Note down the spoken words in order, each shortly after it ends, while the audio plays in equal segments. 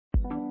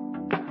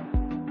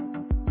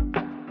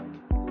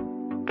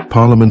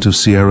Parliament of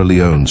Sierra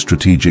Leone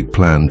Strategic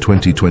Plan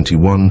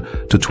 2021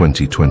 to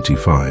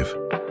 2025.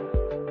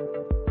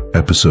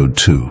 Episode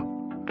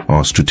 2.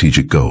 Our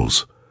Strategic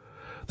Goals.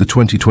 The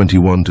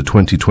 2021 to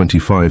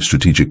 2025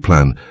 Strategic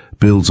Plan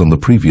builds on the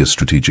previous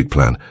Strategic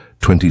Plan,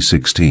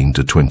 2016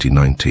 to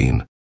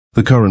 2019.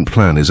 The current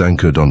plan is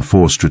anchored on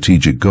 4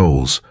 strategic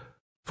goals,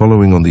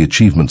 following on the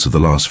achievements of the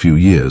last few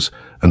years,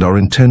 and are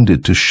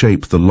intended to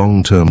shape the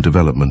long-term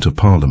development of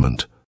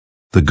Parliament.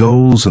 The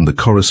goals and the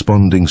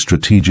corresponding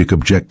strategic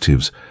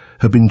objectives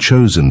have been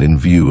chosen in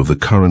view of the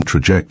current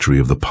trajectory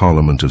of the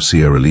Parliament of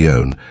Sierra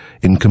Leone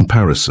in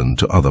comparison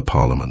to other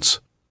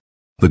parliaments.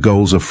 The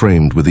goals are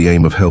framed with the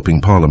aim of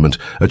helping Parliament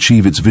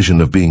achieve its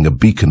vision of being a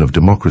beacon of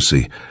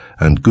democracy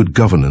and good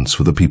governance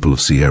for the people of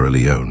Sierra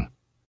Leone.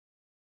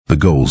 The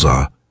goals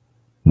are: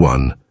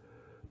 1.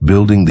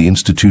 Building the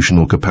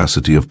institutional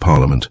capacity of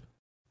Parliament.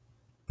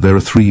 There are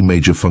 3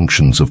 major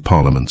functions of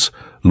parliaments: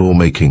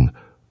 lawmaking,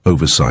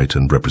 oversight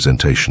and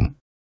representation.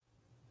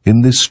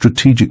 In this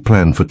strategic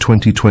plan for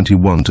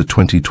 2021 to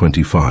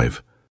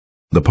 2025,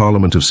 the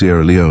Parliament of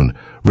Sierra Leone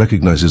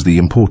recognizes the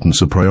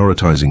importance of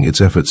prioritizing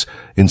its efforts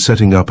in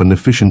setting up an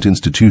efficient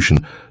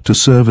institution to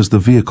serve as the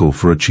vehicle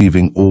for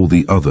achieving all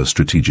the other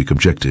strategic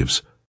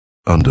objectives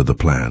under the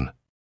plan.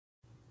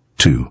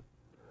 2.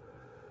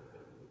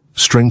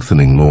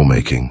 Strengthening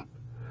lawmaking.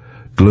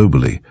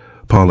 Globally,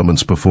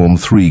 parliaments perform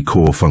 3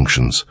 core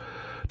functions: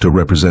 to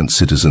represent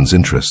citizens'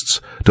 interests,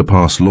 to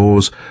pass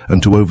laws,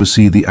 and to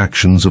oversee the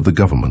actions of the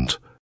government.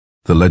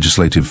 The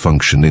legislative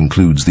function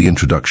includes the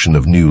introduction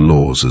of new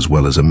laws as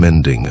well as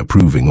amending,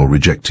 approving or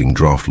rejecting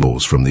draft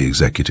laws from the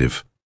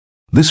executive.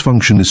 This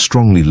function is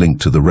strongly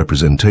linked to the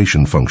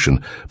representation function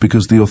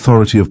because the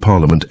authority of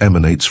Parliament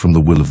emanates from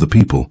the will of the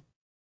people.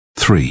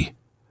 3.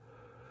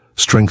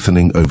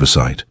 Strengthening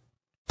oversight.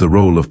 The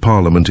role of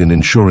Parliament in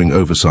ensuring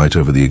oversight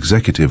over the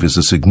executive is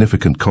a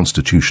significant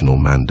constitutional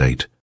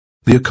mandate.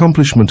 The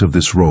accomplishment of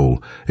this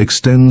role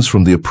extends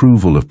from the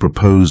approval of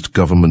proposed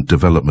government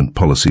development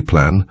policy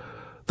plan,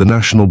 the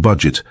national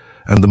budget,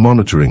 and the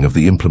monitoring of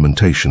the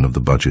implementation of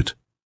the budget.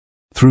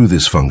 Through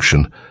this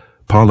function,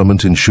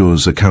 Parliament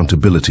ensures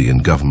accountability in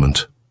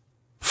government.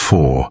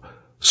 4.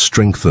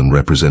 Strengthen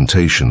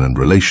representation and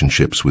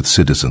relationships with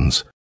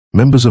citizens.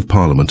 Members of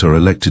Parliament are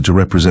elected to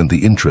represent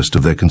the interest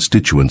of their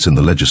constituents in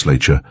the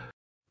legislature.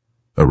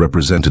 A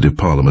representative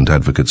parliament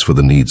advocates for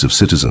the needs of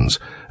citizens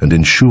and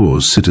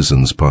ensures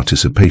citizens'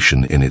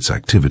 participation in its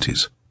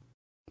activities.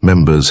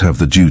 Members have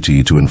the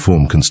duty to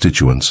inform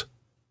constituents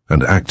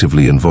and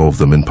actively involve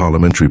them in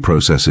parliamentary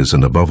processes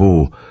and, above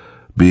all,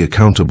 be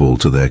accountable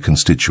to their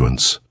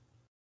constituents.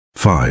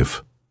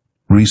 5.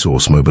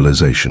 Resource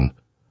mobilization.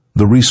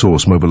 The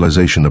resource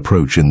mobilization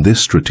approach in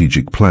this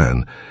strategic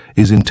plan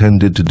is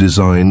intended to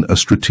design a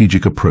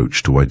strategic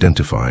approach to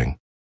identifying,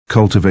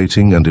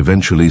 cultivating and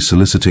eventually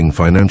soliciting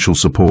financial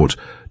support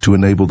to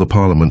enable the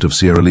Parliament of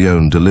Sierra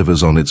Leone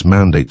delivers on its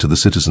mandate to the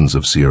citizens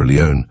of Sierra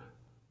Leone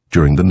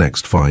during the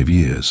next 5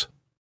 years,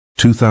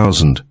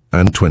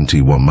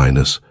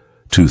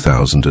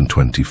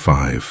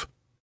 2021-2025.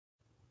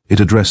 It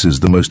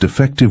addresses the most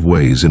effective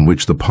ways in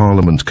which the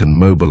Parliament can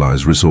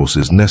mobilize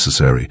resources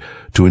necessary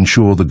to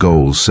ensure the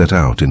goals set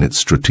out in its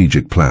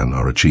strategic plan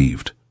are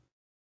achieved.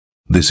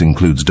 This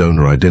includes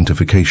donor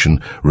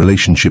identification,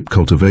 relationship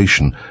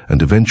cultivation,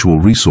 and eventual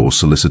resource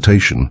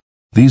solicitation.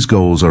 These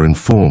goals are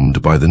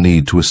informed by the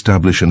need to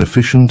establish an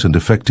efficient and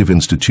effective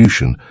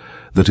institution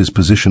that is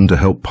positioned to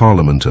help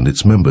Parliament and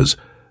its members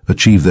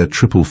achieve their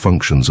triple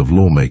functions of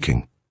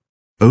lawmaking,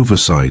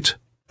 oversight,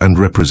 and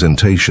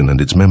representation and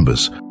its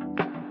members.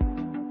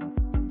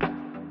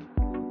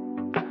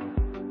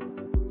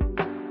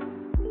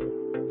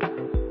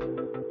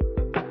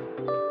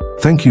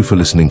 Thank you for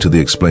listening to the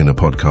Explainer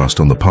podcast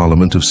on the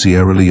Parliament of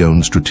Sierra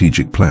Leone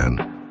Strategic Plan,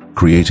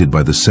 created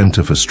by the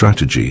Center for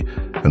Strategy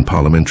and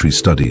Parliamentary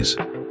Studies,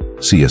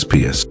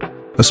 CSPS,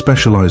 a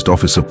specialized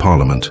office of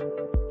Parliament.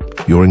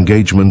 Your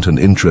engagement and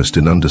interest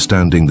in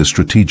understanding the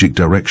strategic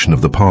direction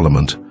of the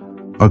Parliament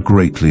are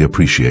greatly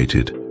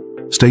appreciated.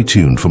 Stay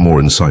tuned for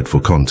more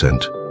insightful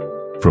content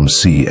from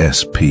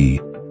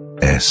CSPS.